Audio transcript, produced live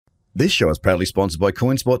This show is proudly sponsored by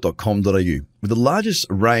coinspot.com.au, with the largest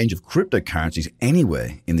range of cryptocurrencies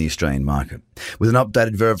anywhere in the Australian market. With an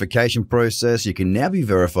updated verification process, you can now be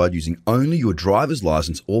verified using only your driver's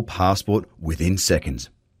license or passport within seconds.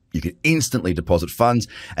 You can instantly deposit funds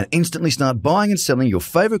and instantly start buying and selling your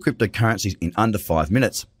favourite cryptocurrencies in under 5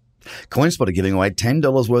 minutes. CoinSpot are giving away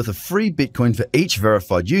 $10 worth of free Bitcoin for each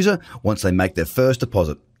verified user once they make their first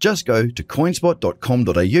deposit. Just go to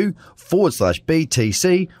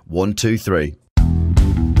coinspot.com.au/BTC123.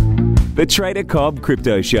 The Trader Cobb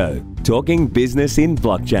Crypto Show, talking business in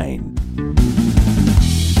blockchain.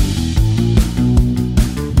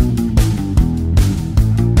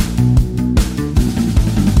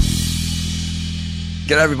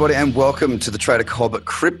 G'day everybody and welcome to the Trader Cobb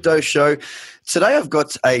Crypto Show. Today I've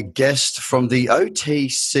got a guest from the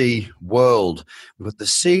OTC world. We've got the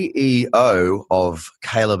CEO of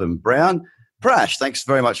Caleb Brown. Prash, thanks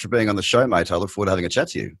very much for being on the show, mate. I look forward to having a chat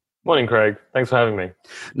to you. Morning, Craig. Thanks for having me.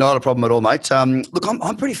 Not a problem at all, mate. Look,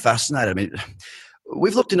 I'm pretty fascinated. I mean,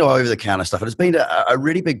 we've looked into over-the-counter stuff, and it's been a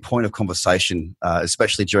really big point of conversation,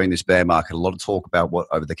 especially during this bear market. A lot of talk about what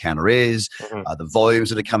over-the-counter is, the volumes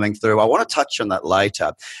that are coming through. I want to touch on that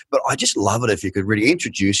later, but I just love it if you could really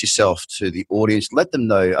introduce yourself to the audience, let them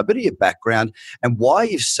know a bit of your background and why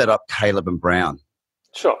you've set up Caleb Brown.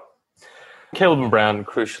 Sure. Caleb Brown,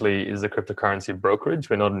 crucially, is a cryptocurrency brokerage.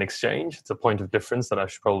 We're not an exchange. It's a point of difference that I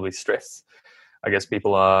should probably stress. I guess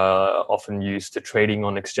people are often used to trading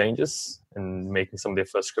on exchanges and making some of their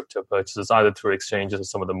first crypto purchases, either through exchanges or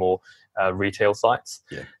some of the more retail sites.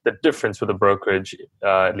 Yeah. The difference with the brokerage,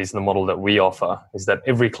 at least in the model that we offer, is that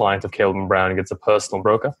every client of Caleb Brown gets a personal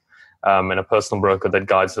broker, and a personal broker that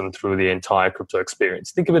guides them through the entire crypto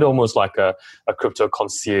experience. Think of it almost like a crypto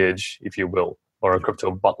concierge, if you will, or a crypto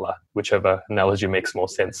butler, whichever analogy makes more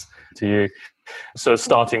sense to you. So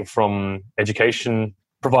starting from education,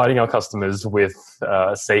 providing our customers with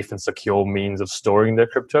a safe and secure means of storing their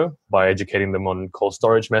crypto by educating them on cold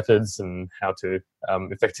storage methods and how to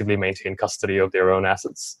effectively maintain custody of their own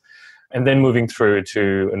assets. And then moving through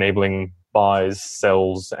to enabling buys,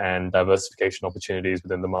 sells, and diversification opportunities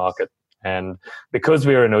within the market. And because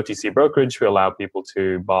we are an OTC brokerage, we allow people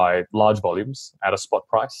to buy large volumes at a spot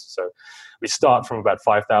price. So we start from about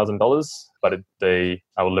 $5,000, but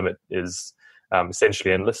our limit is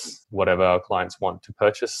essentially endless. Whatever our clients want to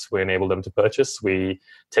purchase, we enable them to purchase. We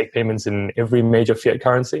take payments in every major fiat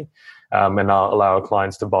currency, and allow our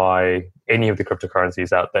clients to buy any of the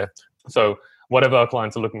cryptocurrencies out there. So whatever our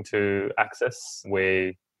clients are looking to access,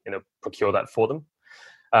 we procure that for them.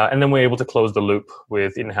 And then we're able to close the loop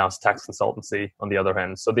with in-house tax consultancy on the other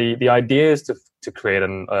hand. So the idea is to create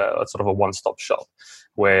a sort of a one-stop shop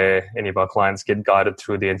where any of our clients get guided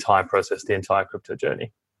through the entire process, the entire crypto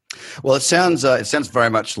journey. Well, it sounds very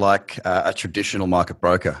much like a traditional market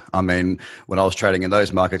broker. I mean, when I was trading in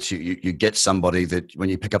those markets, you get somebody that when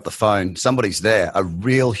you pick up the phone, somebody's there, a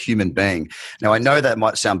real human being. Now, I know that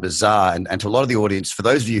might sound bizarre, and to a lot of the audience, for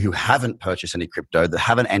those of you who haven't purchased any crypto, that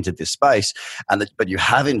haven't entered this space, but you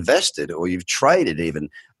have invested or you've traded even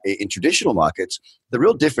in traditional markets, the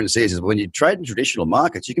real difference is when you trade in traditional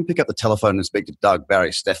markets, you can pick up the telephone and speak to Doug,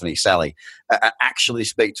 Barry, Stephanie, Sally, actually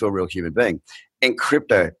speak to a real human being. In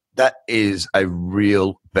crypto, that is a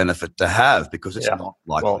real benefit to have because it's not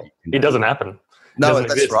likely. Well, it doesn't happen. No,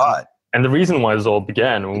 that's exist. Right. And the reason why this all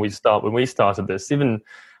began when we started this, even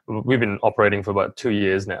we've been operating for about 2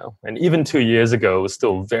 years now. And even 2 years ago, it was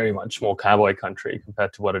still very much more cowboy country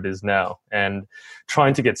compared to what it is now. And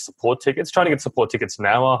trying to get support tickets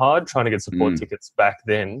now are hard. Trying to get support tickets back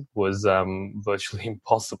then was virtually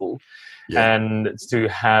impossible. Yeah. And to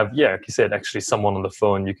have, like you said, actually someone on the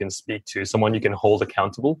phone you can speak to, someone you can hold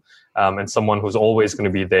accountable, and someone who's always going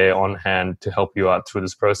to be there on hand to help you out through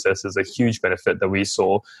this process is a huge benefit that we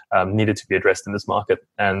saw needed to be addressed in this market.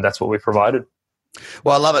 And that's what we provided.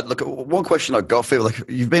 Well, I love it. Look, one question I've got for you,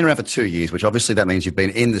 you've been around for 2 years, which obviously that means you've been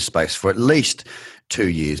in this space for at least 2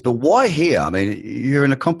 years. But why here? I mean, you're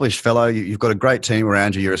an accomplished fellow. You've got a great team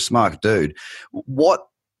around you. You're a smart dude. What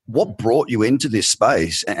brought you into this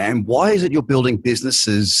space, and why is it you're building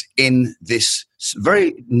businesses in this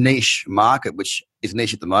very niche market, which is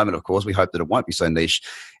niche at the moment, of course. We hope that it won't be so niche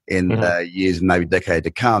in years and maybe decade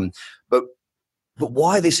to come. But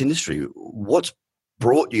why this industry? What's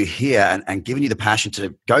brought you here and given you the passion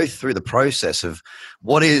to go through the process of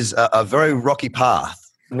what is a very rocky path?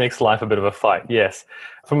 It makes life a bit of a fight, yes.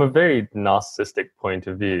 From a very narcissistic point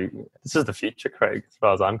of view, this is the future, Craig, as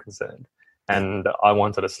far as I'm concerned. And I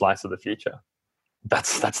wanted a slice of the future.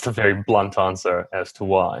 That's the very blunt answer as to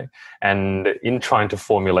why. And in trying to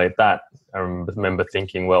formulate that, I remember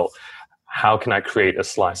thinking, well, how can I create a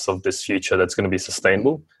slice of this future that's going to be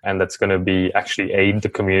sustainable and that's going to be actually aid the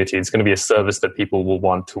community? It's going to be a service that people will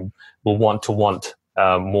want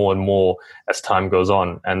more and more as time goes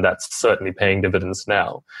on. And that's certainly paying dividends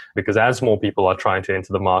now, because as more people are trying to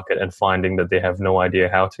enter the market and finding that they have no idea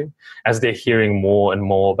how to, as they're hearing more and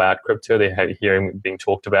more about crypto, they're hearing it being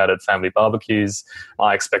talked about at family barbecues.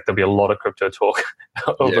 I expect there'll be a lot of crypto talk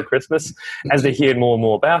over Christmas. As they hear more and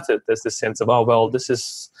more about it, there's this sense of, oh, well,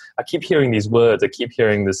 I keep hearing these words, I keep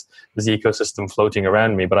hearing this ecosystem floating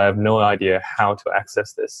around me, but I have no idea how to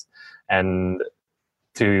access this. And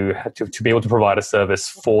to be able to provide a service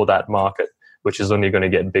for that market, which is only going to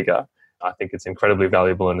get bigger, I think it's incredibly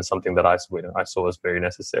valuable, and it's something that I saw as very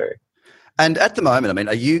necessary. And at the moment, I mean,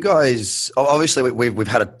 are you guys, obviously we've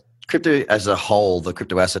had a crypto as a whole, the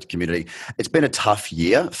crypto asset community, it's been a tough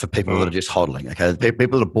year for people that are just hodling. Okay,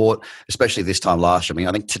 people that have bought, especially this time last year. I mean,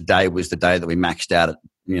 I think today was the day that we maxed out at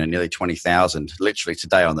nearly 20,000, literally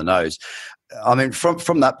today on the nose. I mean,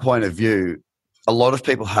 from that point of view, a lot of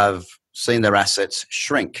people have seen their assets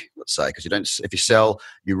shrink, let's say, because if you sell,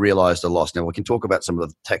 you realize the loss. Now, we can talk about some of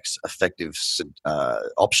the tax effective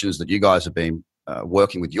options that you guys have been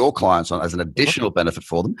working with your clients on as an additional benefit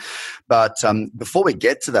for them. But before we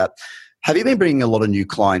get to that, have you been bringing a lot of new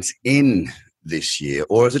clients in this year,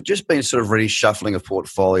 or has it just been sort of reshuffling of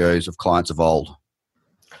portfolios of clients of old?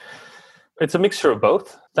 It's a mixture of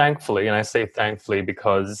both, thankfully. And I say thankfully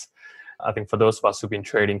because I think for those of us who've been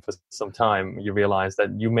trading for some time, you realize that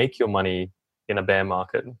you make your money in a bear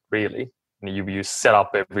market, really. You set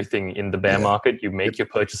up everything in the bear market. You make your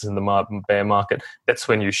purchases in the bear market. That's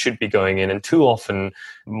when you should be going in. And too often,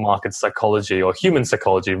 market psychology or human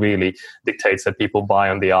psychology really dictates that people buy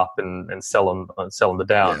on the up and sell on the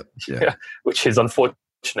down, which is unfortunate.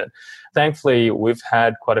 Thankfully, we've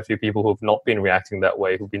had quite a few people who have not been reacting that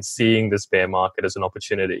way, who've been seeing this bear market as an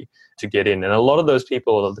opportunity to get in. And a lot of those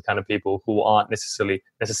people are the kind of people who aren't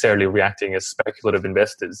necessarily reacting as speculative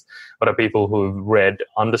investors, but are people who've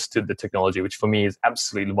understood the technology, which for me is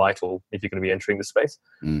absolutely vital if you're going to be entering the space.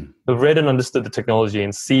 Who've read and understood the technology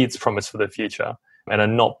and see its promise for the future, and are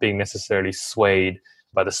not being necessarily swayed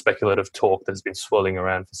by the speculative talk that's been swirling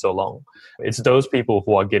around for so long. It's those people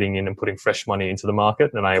who are getting in and putting fresh money into the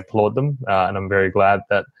market, and I applaud them. And I'm very glad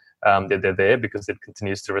that they're there, because it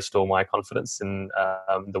continues to restore my confidence in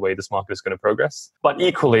the way this market is going to progress. But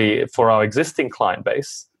equally, for our existing client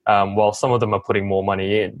base, while some of them are putting more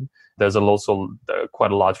money in, there's also quite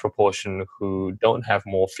a large proportion who don't have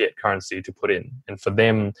more fiat currency to put in. And for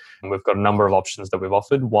them, we've got a number of options that we've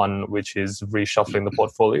offered. One, which is reshuffling the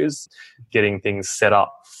portfolios, getting things set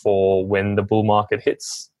up for when the bull market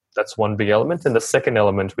hits. That's one big element. And the second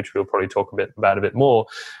element, which we'll probably talk about a bit more,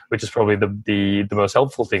 which is probably the most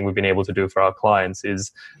helpful thing we've been able to do for our clients,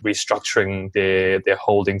 is restructuring their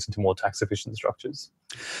holdings into more tax-efficient structures.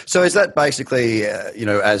 So is that basically,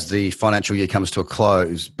 as the financial year comes to a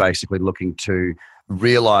close, basically looking to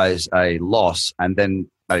realize a loss and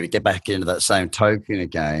then maybe get back into that same token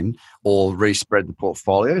again, or respread the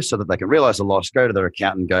portfolio so that they can realize the loss, go to their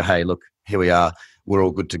accountant and go, hey, look, here we are. We're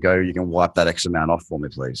all good to go. You can wipe that X amount off for me,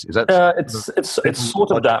 please. Is that? It's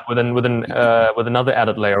sort of that with another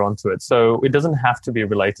added layer onto it. So it doesn't have to be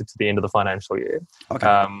related to the end of the financial year.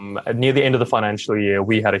 Okay. Near the end of the financial year,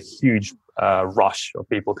 we had a huge rush of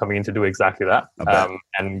people coming in to do exactly that.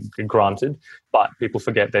 And granted, but people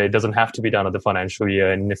forget that it doesn't have to be done at the financial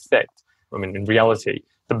year. And in effect, in reality,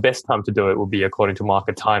 the best time to do it will be according to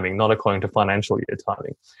market timing, not according to financial year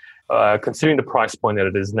timing. Considering the price point that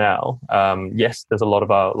it is now, yes, there's a lot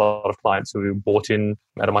of clients who bought in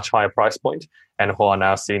at a much higher price point and who are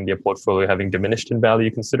now seeing their portfolio having diminished in value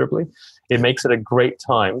considerably. It makes it a great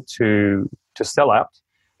time to sell out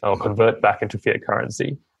or convert back into fiat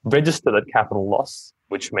currency, register that capital loss,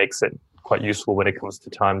 which makes it quite useful when it comes to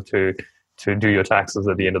time to do your taxes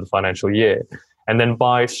at the end of the financial year. And then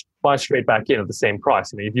buy straight back in at the same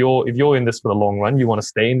price. If you're in this for the long run, you want to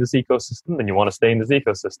stay in this ecosystem, then you want to stay in this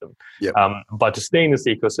ecosystem. Yep. But to stay in this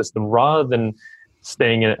ecosystem, rather than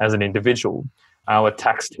staying in it as an individual, our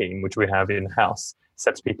tax team, which we have in-house,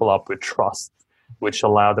 sets people up with trust, which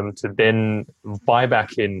allow them to then buy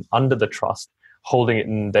back in under the trust, holding it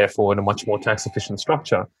in, therefore, in a much more tax-efficient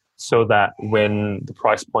structure, so that when the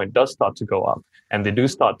price point does start to go up and they do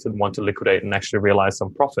start to want to liquidate and actually realize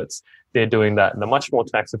some profits, they're doing that in a much more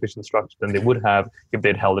tax-efficient structure than they would have if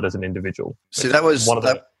they'd held it as an individual. See, that was one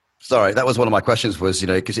of my questions was,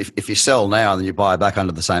 because if you sell now and then you buy back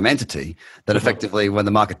under the same entity, then effectively when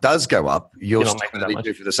the market does go up, you're still going to be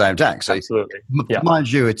due for the same tax. So absolutely.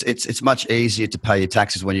 Mind you, it's much easier to pay your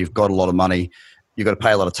taxes when you've got a lot of money. You've got to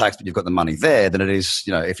pay a lot of tax, but you've got the money there than it is,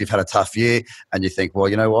 if you've had a tough year and you think, well,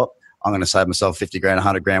 you know what? I'm going to save myself 50 grand,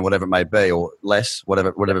 100 grand, whatever it may be, or less,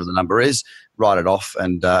 whatever the number is, write it off.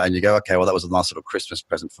 And you go, okay, well, that was a nice little Christmas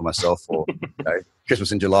present for myself, or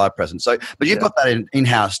Christmas in July present. So, but you've got that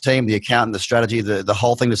in-house team, the accountant, the strategy, the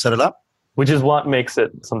whole thing to set it up. Which is what makes it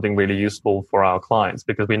something really useful for our clients,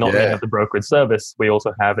 because we not only have the brokerage service, we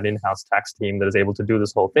also have an in-house tax team that is able to do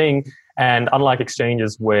this whole thing. And unlike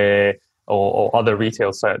exchanges or other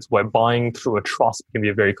retail sites where buying through a trust can be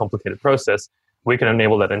a very complicated process, we can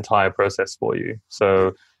enable that entire process for you.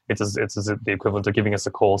 So it's the equivalent of giving us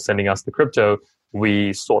a call, sending us the crypto.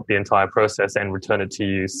 We sort the entire process and return it to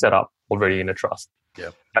you set up already in a trust.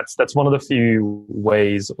 Yeah, that's one of the few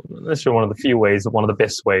ways, one of the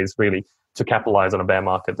best ways really to capitalize on a bear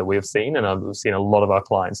market that we've seen. And I've seen a lot of our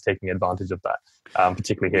clients taking advantage of that,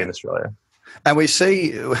 particularly here in Australia. And we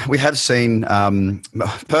have seen,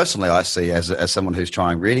 personally, I see as someone who's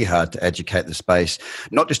trying really hard to educate the space,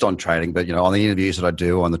 not just on trading, but, on the interviews that I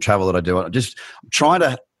do, on the travel that I do, I'm just trying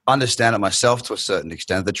to understand it myself to a certain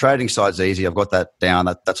extent. The trading side's easy. I've got that down.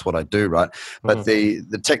 That's what I do, right? But the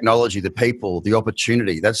technology, the people, the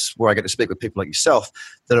opportunity, that's where I get to speak with people like yourself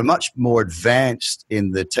that are much more advanced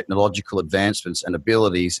in the technological advancements and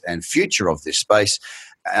abilities and future of this space,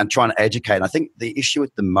 and trying to educate. And I think the issue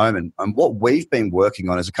at the moment and what we've been working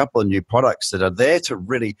on is a couple of new products that are there to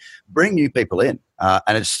really bring new people in.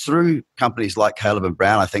 And it's through companies like Caleb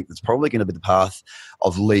Brown, I think, that's probably going to be the path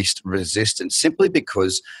of least resistance, simply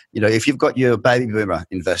because, if you've got your baby boomer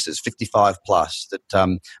investors, 55 plus, that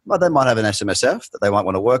they might have an SMSF that they might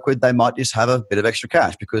want to work with. They might just have a bit of extra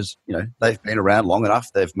cash because, they've been around long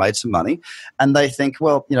enough, they've made some money, and they think,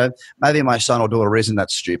 well, maybe my son or daughter isn't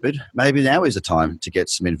that stupid. Maybe now is the time to get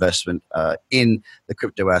some investment in the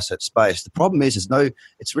crypto asset space. The problem is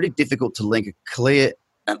it's really difficult to link a clear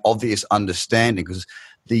and obvious understanding, because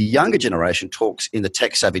the younger generation talks in the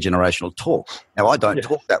tech-savvy generational talk. Now, I don't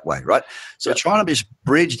talk that way, right? So trying to just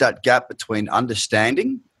bridge that gap between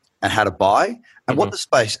understanding and how to buy and what the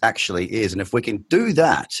space actually is. And if we can do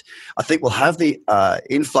that, I think we'll have the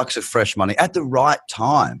influx of fresh money at the right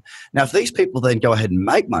time. Now, if these people then go ahead and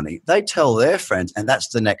make money, they tell their friends, and that's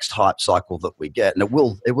the next hype cycle that we get. And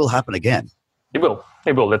it will happen again. It will.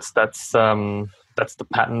 That's the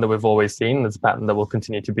pattern that we've always seen. That's a pattern that will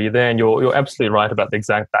continue to be there. And you're absolutely right about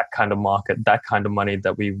that kind of market, that kind of money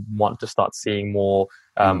that we want to start seeing more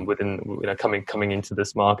coming into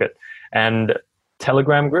this market. And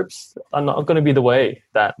Telegram groups are not going to be the way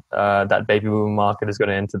that that baby boom market is going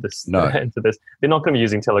to enter this. No. They're not going to be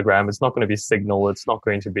using Telegram. It's not going to be Signal. It's not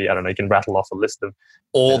going to be, I don't know, you can rattle off a list of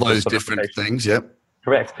all those different things. Yep.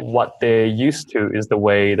 Correct. What they're used to is the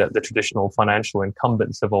way that the traditional financial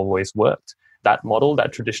incumbents have always worked. That model,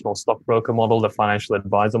 that traditional stockbroker model, the financial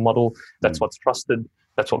advisor model, that's what's trusted.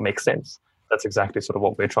 That's what makes sense. That's exactly sort of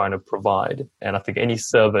what we're trying to provide. And I think any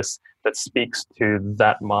service that speaks to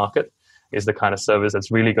that market is the kind of service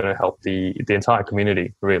that's really going to help the entire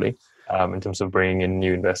community, really, in terms of bringing in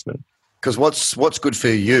new investment. Because what's good for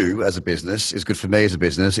you as a business is good for me as a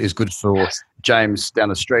business, is good for James down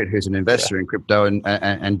the street who's an investor in crypto,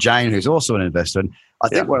 and Jane who's also an investor. And I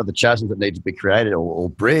think one of the challenges that needs to be created or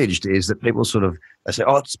bridged is that people they say,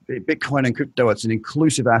 it's Bitcoin and crypto, it's an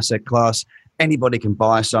inclusive asset class, anybody can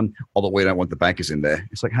buy some, although we don't want the bankers in there.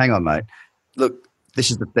 It's like, hang on, mate. Look,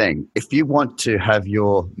 this is the thing. If you want to have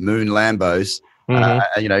your moon Lambos,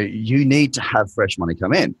 you need to have fresh money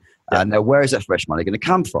come in. Now, where is that fresh money going to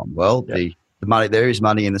come from? Well, the money, there is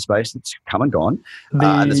money in the space that's come and gone,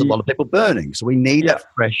 and there's a lot of people burning. So we need that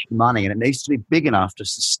fresh money, and it needs to be big enough to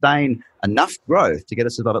sustain enough growth to get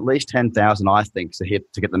us about at least 10,000, I think, to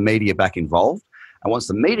get the media back involved. And once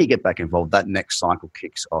the media get back involved, that next cycle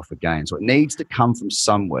kicks off again. So it needs to come from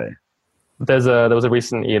somewhere. There was a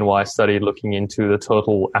recent E&Y study looking into the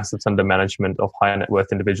total assets under management of high net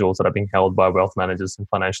worth individuals that are being held by wealth managers and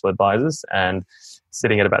financial advisors, and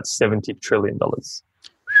sitting at about $70 trillion.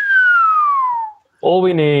 All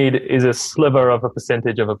we need is a sliver of a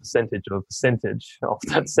percentage of that $70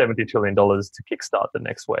 trillion to kickstart the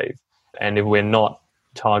next wave. And if we're not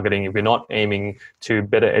aiming to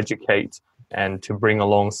better educate and to bring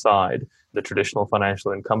alongside the traditional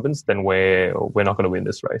financial incumbents, then we're not going to win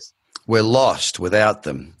this race. We're lost without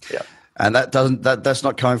them. Yeah. And that's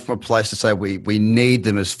not coming from a place to say we need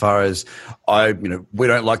them as far as we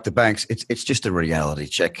don't like the banks. It's just a reality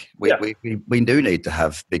check. We do need to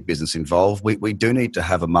have big business involved. We do need to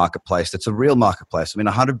have a marketplace that's a real marketplace. I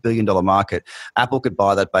mean, $100 billion market, Apple could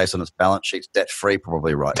buy that based on its balance sheets, debt free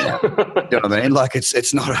probably right now. You know what I mean? Like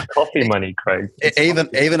it's not a coffee money, Craig.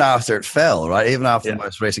 Even after it fell, right? Even after the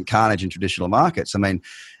most recent carnage in traditional markets. I mean,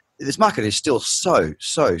 this market is still so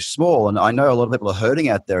small. And I know a lot of people are hurting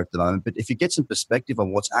out there at the moment, but if you get some perspective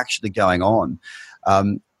on what's actually going on,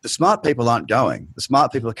 the smart people aren't going. The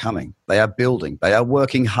smart people are coming. They are building. They are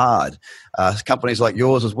working hard. Companies like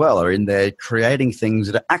yours as well are in there creating things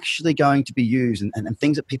that are actually going to be used and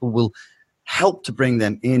things that people will help to bring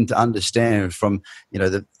them in to understand from,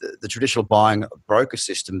 the traditional buying broker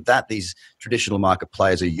system that these traditional market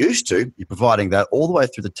players are used to. You're providing that all the way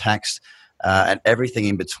through the tax and everything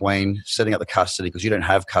in between, setting up the custody because you don't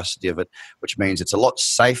have custody of it, which means it's a lot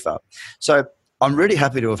safer. So I'm really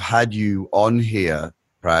happy to have had you on here,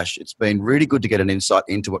 Prash. It's been really good to get an insight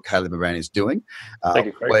into what Caleb Brown is doing,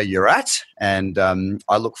 where you're at, and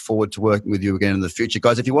I look forward to working with you again in the future.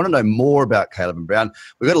 Guys, if you want to know more about Caleb Brown,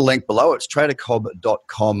 we've got a link below. It's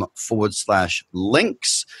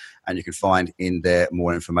tradercobb.com/links, and you can find in there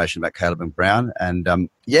more information about Caleb Brown. And I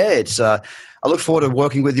look forward to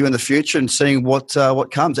working with you in the future and seeing what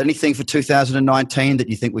comes. Anything for 2019 that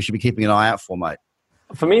you think we should be keeping an eye out for, mate?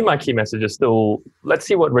 For me, my key message is still, let's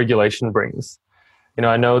see what regulation brings.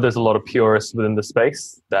 I know there's a lot of purists within the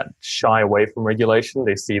space that shy away from regulation.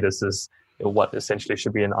 They see this as what essentially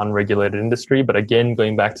should be an unregulated industry. But again,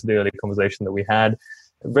 going back to the earlier conversation that we had,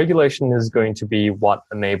 regulation is going to be what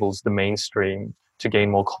enables the mainstream to gain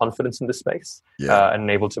more confidence in the space, and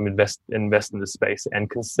able to invest in the space. And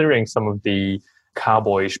considering some of the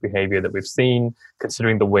cowboyish behavior that we've seen,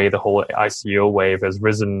 considering the way the whole ICO wave has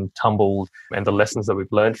risen, tumbled, and the lessons that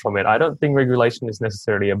we've learned from it, I don't think regulation is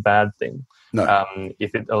necessarily a bad thing. No.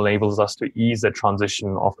 If it enables us to ease the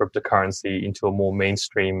transition of cryptocurrency into a more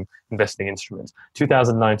mainstream investing instrument.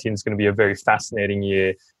 2019 is going to be a very fascinating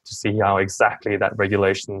year to see how exactly that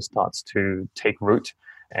regulation starts to take root.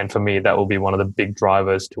 And for me, that will be one of the big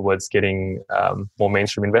drivers towards getting more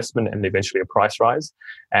mainstream investment and eventually a price rise.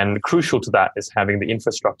 And crucial to that is having the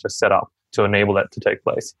infrastructure set up to enable that to take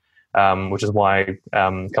place, which is why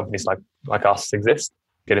companies like us exist,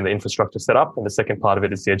 getting the infrastructure set up. And the second part of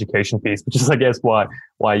it is the education piece, which is, I guess, why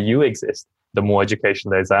you exist. The more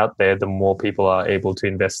education there's out there, the more people are able to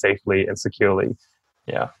invest safely and securely.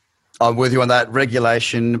 Yeah. I'm with you on that.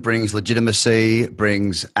 Regulation brings legitimacy,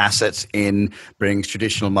 brings assets in, brings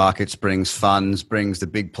traditional markets, brings funds, brings the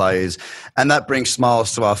big players, and that brings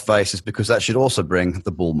smiles to our faces because that should also bring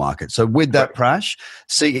the bull market. So with that, Prash,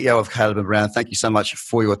 CEO of Caleb Brown, thank you so much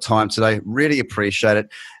for your time today. Really appreciate it,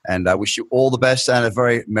 and I wish you all the best and a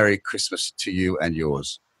very Merry Christmas to you and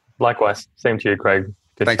yours. Likewise. Same to you, Craig.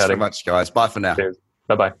 Good Thanks chatting. so much, guys. Bye for now. Cheers.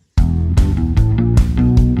 Bye-bye.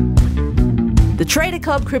 The Trader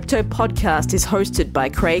Cobb Crypto Podcast is hosted by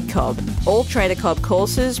Craig Cobb. All Trader Cobb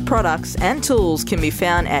courses, products and tools can be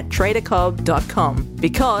found at tradercobb.com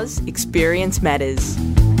because experience matters.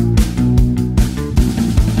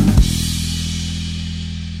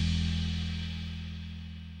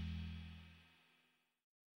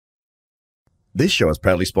 This show is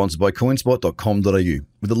proudly sponsored by coinspot.com.au,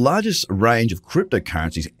 with the largest range of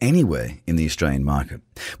cryptocurrencies anywhere in the Australian market.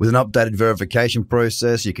 With an updated verification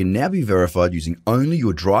process, you can now be verified using only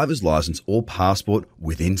your driver's license or passport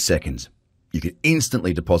within seconds. You can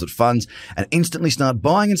instantly deposit funds and instantly start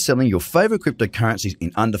buying and selling your favorite cryptocurrencies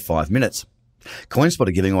in under 5 minutes. CoinSpot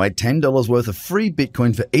are giving away $10 worth of free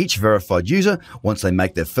Bitcoin for each verified user once they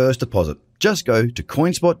make their first deposit. Just go to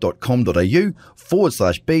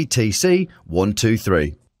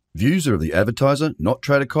coinspot.com.au/BTC123. Views are of the advertiser, not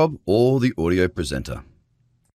Trader Cobb or the audio presenter.